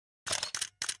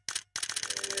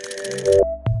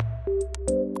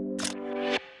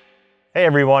Hey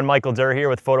everyone, Michael Durr here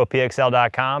with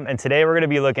PhotoPXL.com, and today we're going to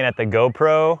be looking at the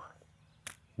GoPro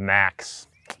Max.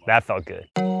 That felt good.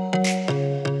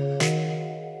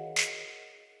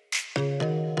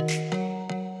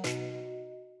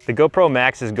 The GoPro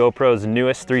Max is GoPro's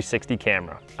newest 360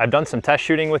 camera. I've done some test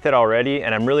shooting with it already,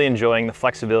 and I'm really enjoying the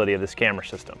flexibility of this camera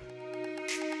system.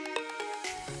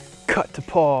 Cut to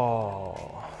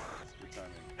Paul.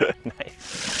 Nice.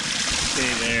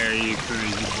 Stay there, you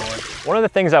crazy boy. One of the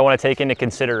things I want to take into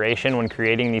consideration when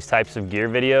creating these types of gear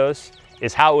videos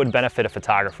is how it would benefit a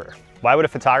photographer. Why would a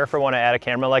photographer want to add a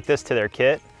camera like this to their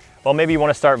kit? Well, maybe you want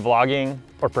to start vlogging,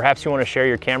 or perhaps you want to share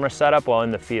your camera setup while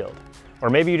in the field. Or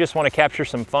maybe you just want to capture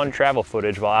some fun travel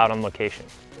footage while out on location.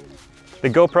 The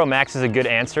GoPro Max is a good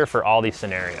answer for all these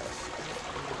scenarios.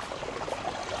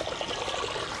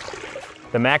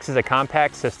 The Max is a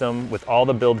compact system with all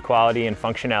the build quality and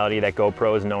functionality that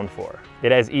GoPro is known for.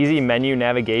 It has easy menu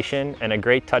navigation and a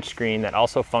great touchscreen that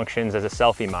also functions as a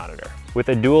selfie monitor. With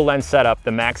a dual lens setup,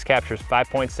 the Max captures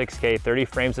 5.6K 30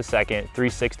 frames a second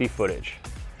 360 footage,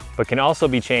 but can also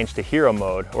be changed to hero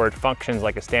mode, or it functions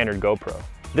like a standard GoPro.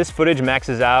 This footage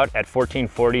maxes out at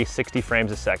 1440 60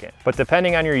 frames a second, but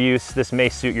depending on your use, this may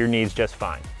suit your needs just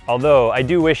fine. Although, I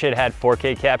do wish it had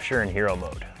 4K capture in hero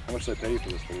mode. How much did I pay you for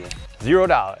this video?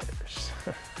 $0.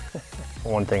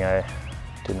 One thing I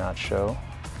did not show,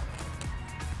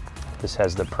 this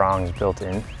has the prongs built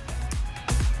in.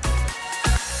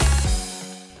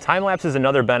 Time-lapse is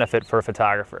another benefit for a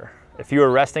photographer. If you are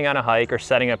resting on a hike or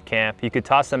setting up camp, you could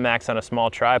toss the Max on a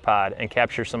small tripod and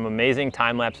capture some amazing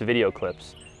time-lapse video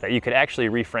clips that you could actually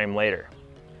reframe later.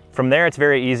 From there, it's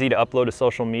very easy to upload to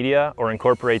social media or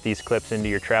incorporate these clips into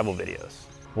your travel videos.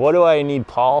 What do I need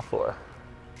Paul for?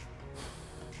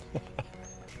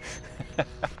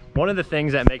 One of the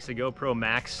things that makes the GoPro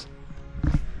Max,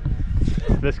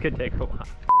 this could take a while.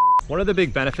 One of the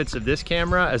big benefits of this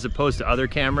camera, as opposed to other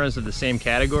cameras of the same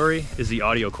category, is the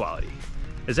audio quality.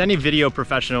 As any video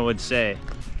professional would say,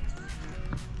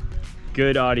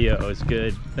 good audio is a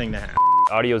good thing to have.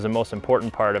 Audio is the most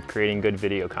important part of creating good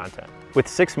video content. With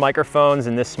 6 microphones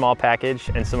in this small package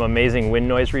and some amazing wind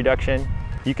noise reduction,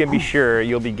 you can be sure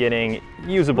you'll be getting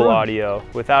usable audio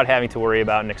without having to worry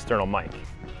about an external mic.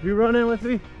 You running with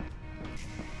me?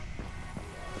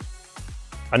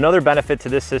 Another benefit to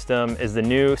this system is the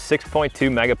new 6.2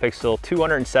 megapixel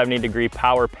 270-degree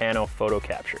power pano photo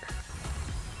capture.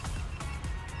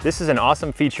 This is an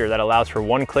awesome feature that allows for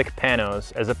one-click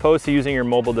panos as opposed to using your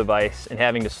mobile device and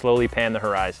having to slowly pan the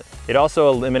horizon. It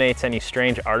also eliminates any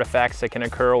strange artifacts that can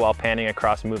occur while panning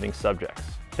across moving subjects.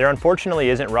 There unfortunately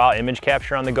isn't raw image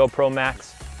capture on the GoPro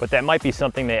Max, but that might be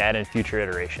something they add in future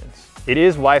iterations. It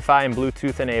is Wi-Fi and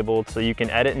Bluetooth enabled, so you can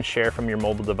edit and share from your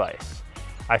mobile device.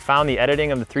 I found the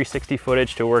editing of the 360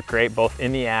 footage to work great both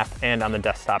in the app and on the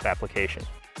desktop application.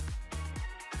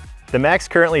 The Max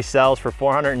currently sells for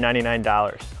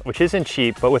 $499, which isn't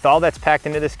cheap, but with all that's packed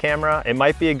into this camera, it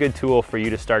might be a good tool for you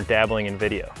to start dabbling in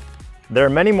video. There are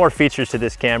many more features to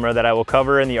this camera that I will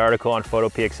cover in the article on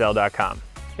PhotoPXL.com.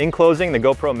 In closing, the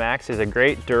GoPro Max is a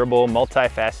great, durable,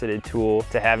 multifaceted tool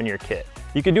to have in your kit.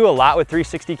 You can do a lot with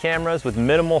 360 cameras with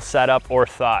minimal setup or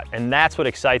thought, and that's what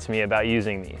excites me about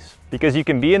using these. Because you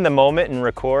can be in the moment and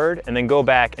record, and then go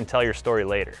back and tell your story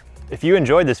later. If you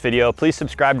enjoyed this video, please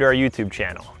subscribe to our YouTube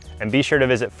channel, and be sure to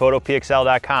visit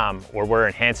PhotoPXL.com, where we're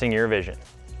enhancing your vision.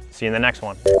 See you in the next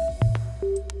one.